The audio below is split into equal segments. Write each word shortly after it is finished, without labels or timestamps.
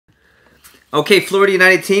Okay, Florida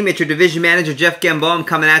United team, it's your division manager, Jeff Gambo. I'm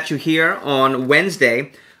coming at you here on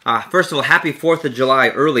Wednesday. First of all, happy 4th of July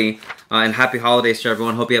early, and happy holidays to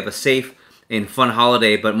everyone. Hope you have a safe and fun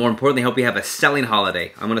holiday, but more importantly, hope you have a selling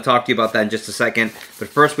holiday. I'm going to talk to you about that in just a second. But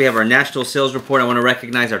first, we have our national sales report. I want to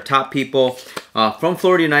recognize our top people from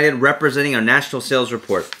Florida United representing our national sales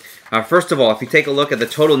report. First of all, if you take a look at the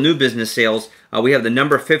total new business sales, we have the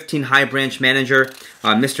number 15 high branch manager,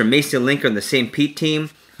 Mr. Mason Linker, the St. Pete team.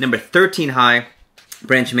 Number 13 high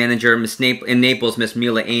branch manager in Naples, Miss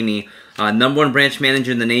Mila Amy. Number 1 branch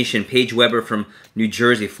manager in the nation, Paige Weber from New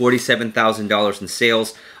Jersey, $47,000 in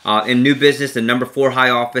sales. In new business, the number 4 high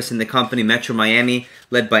office in the company, Metro Miami,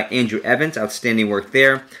 led by Andrew Evans. Outstanding work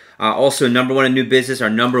there. Also, number 1 in new business, our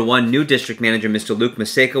number 1 new district manager, Mr. Luke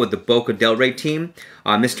Maseko with the Boca Del Rey team.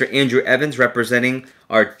 Mr. Andrew Evans representing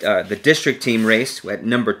our the district team race at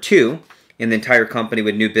number 2 in the entire company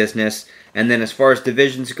with new business. And then as far as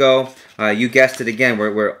divisions go, you guessed it again,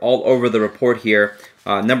 we're all over the report here.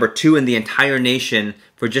 Number 2 in the entire nation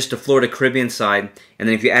for just the Florida Caribbean side. And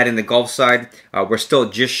then if you add in the Gulf side, we're still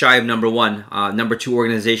just shy of number 1, number 2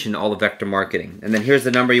 organization, all of Vector Marketing. And then here's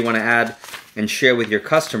the number you want to add and share with your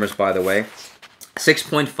customers, by the way.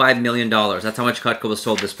 $6.5 million. That's how much Cutco was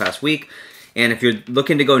sold this past week. And if you're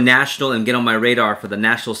looking to go national and get on my radar for the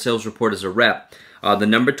national sales report as a rep, the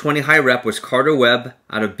number 20 high rep was Carter Webb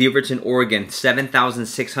out of Beaverton, Oregon,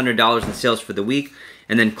 $7,600 in sales for the week.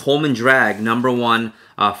 And then Coleman Drag, number 1,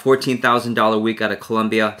 $14,000 a week out of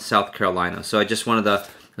Columbia, South Carolina. So I just wanted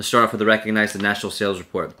to start off with the national sales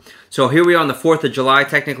report. So here we are on the 4th of July,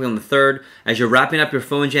 technically on the 3rd. As you're wrapping up your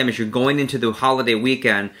phone jam, as you're going into the holiday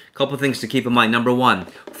weekend, a couple things to keep in mind. Number 1,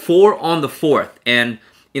 4 on the 4th. And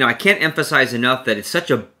you know, I can't emphasize enough that it's such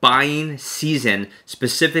a buying season,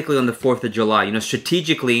 specifically on the 4th of July. You know,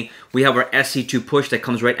 strategically, we have our SC2 push that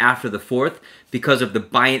comes right after the 4th because of the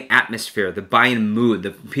buying atmosphere, the buying mood,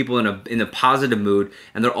 the people in a positive mood,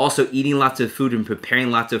 and they're also eating lots of food and preparing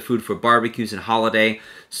lots of food for barbecues and holiday.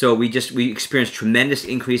 So we experienced tremendous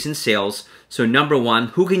increase in sales. So number 1,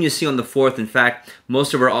 who can you see on the 4th? In fact,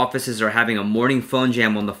 most of our offices are having a morning phone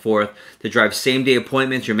jam on the 4th to drive same-day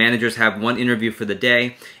appointments. Your managers have 1 interview for the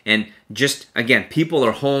day. And just, again, people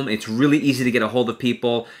are home. It's really easy to get a hold of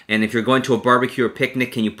people. And if you're going to a barbecue or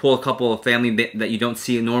picnic, can you pull a couple of family that you don't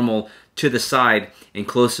see normal to the side and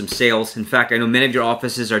close some sales? In fact, I know many of your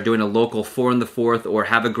offices are doing a local 4 on the 4th or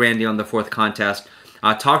have a Grande on the 4th contest.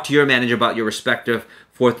 Talk to your manager about your respective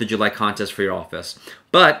 4th of July contest for your office.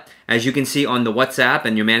 But as you can see on the WhatsApp,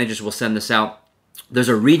 and your managers will send this out, there's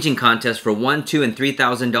a region contest for $1,000, $2,000, and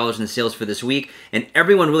 $3,000 in sales for this week, and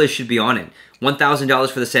everyone really should be on it.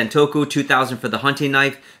 $1,000 for the Santoku, $2,000 for the hunting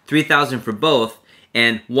knife, $3,000 for both,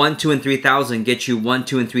 and $1,000, $2,000, and $3,000 get you 1,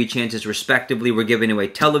 2, and 3 chances respectively. We're giving away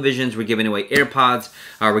televisions, we're giving away AirPods,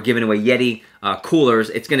 we're giving away Yeti coolers.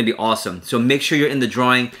 It's going to be awesome. So make sure you're in the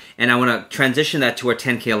drawing, and I want to transition that to our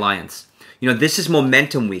 10K Alliance. You know, this is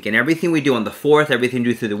momentum week, and everything we do on the 4th, everything we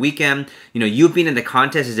do through the weekend, you know, you being in the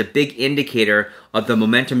contest is a big indicator of the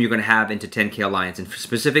momentum you're going to have into 10K Alliance, and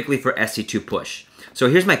specifically for SC2 Push. So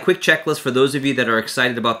here's my quick checklist for those of you that are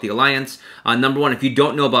excited about the Alliance. Number 1, if you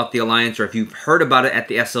don't know about the Alliance or if you've heard about it at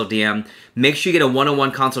the SLDM, make sure you get a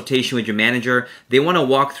one-on-one consultation with your manager. They want to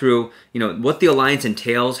walk through, you know, what the Alliance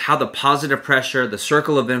entails, how the positive pressure, the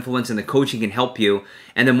circle of influence, and the coaching can help you.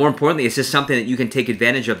 And then more importantly, it's just something that you can take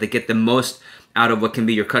advantage of to get the most out of what can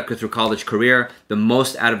be your Cutco through college career, the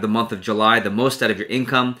most out of the month of July, the most out of your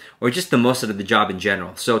income, or just the most out of the job in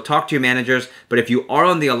general. So talk to your managers. But if you are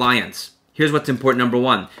on the Alliance, here's what's important. Number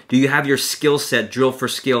 1, do you have your skill set drill for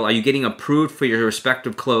skill? Are you getting approved for your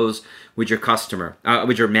respective close with your customer,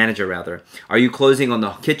 with your manager rather? Are you closing on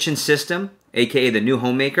the kitchen system, aka the new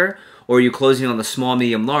homemaker? Or are you closing on the small,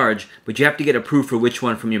 medium, large, but you have to get approved for which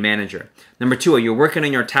one from your manager? Number 2, are you working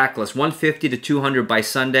on your attack list? 150 to 200 by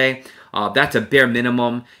Sunday. That's a bare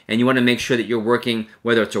minimum, and you want to make sure that you're working,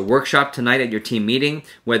 whether it's a workshop tonight at your team meeting,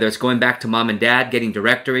 whether it's going back to mom and dad, getting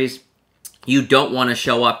directories. You don't want to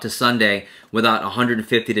show up to Sunday without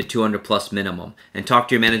 150 to 200 plus minimum, and talk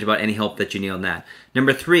to your manager about any help that you need on that.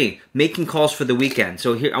 Number 3, making calls for the weekend.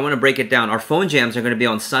 So here, I want to break it down. Our phone jams are going to be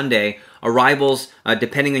on Sunday. Arrivals,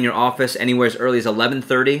 depending on your office, anywhere as early as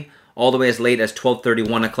 11:30, all the way as late as 12:30,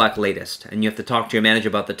 1 o'clock latest. And you have to talk to your manager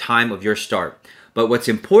about the time of your start. But what's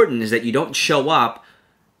important is that you don't show up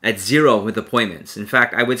at 0 with appointments. In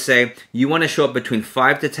fact, I would say you want to show up between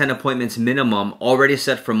 5 to 10 appointments minimum already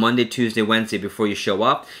set for Monday, Tuesday, Wednesday before you show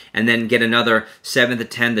up, and then get another 7 to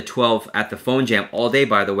 10 to 12 at the phone jam all day,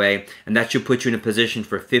 by the way, and that should put you in a position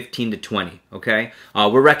for 15 to 20, okay?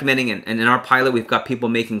 We're recommending, and in our pilot, we've got people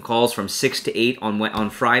making calls from 6 to 8 on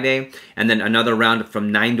Friday, and then another round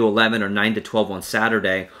from 9 to 11 or 9 to 12 on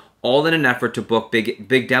Saturday, all in an effort to book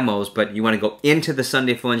big demos, but you want to go into the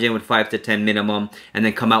Sunday phone jam with 5 to 10 minimum and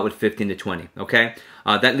then come out with 15 to 20, okay?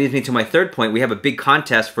 That leads me to my third point. We have a big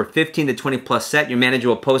contest for 15 to 20 plus set. Your manager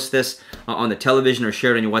will post this on the television or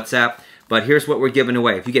share it on your WhatsApp, but here's what we're giving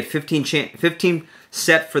away. If you get 15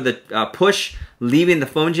 set for the push, leaving the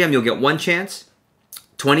phone jam, you'll get 1 chance.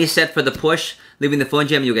 20 set for the push, leaving the phone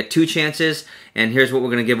jam, you'll get 2 chances. And here's what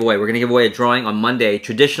we're going to give away. We're going to give away a drawing on Monday,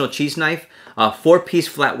 traditional cheese knife, a 4-piece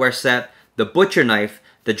flatware set, the butcher knife,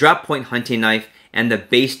 the drop point hunting knife, and the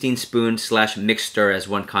basting spoon / mixed stir as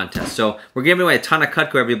one contest. So we're giving away a ton of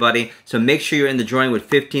Cutco, everybody. So make sure you're in the drawing with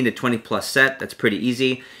 15 to 20 plus set. That's pretty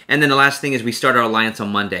easy. And then the last thing is we start our alliance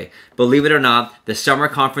on Monday. Believe it or not, the Summer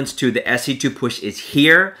Conference 2, the SC2 push is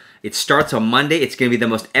here. It starts on Monday. It's going to be the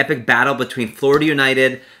most epic battle between Florida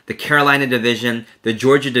United, the Carolina Division, the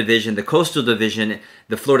Georgia Division, the Coastal Division,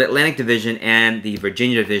 the Florida Atlantic Division, and the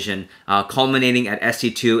Virginia Division, culminating at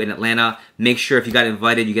SC2 in Atlanta. Make sure if you got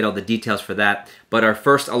invited, you get all the details for that. But our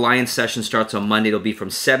first Alliance session starts on Monday. It'll be from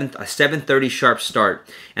a 7:30 sharp start.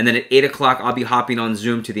 And then at 8 o'clock, I'll be hopping on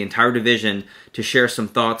Zoom to the entire division to share some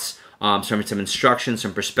thoughts, some instructions,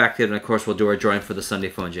 some perspective, and of course, we'll do our drawing for the Sunday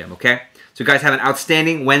Phone Jam, okay? So guys, have an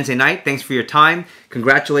outstanding Wednesday night. Thanks for your time.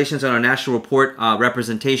 Congratulations on our national report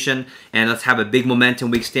representation, and let's have a big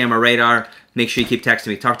momentum week. Stay on my radar. Make sure you keep texting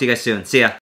me. Talk to you guys soon. See ya.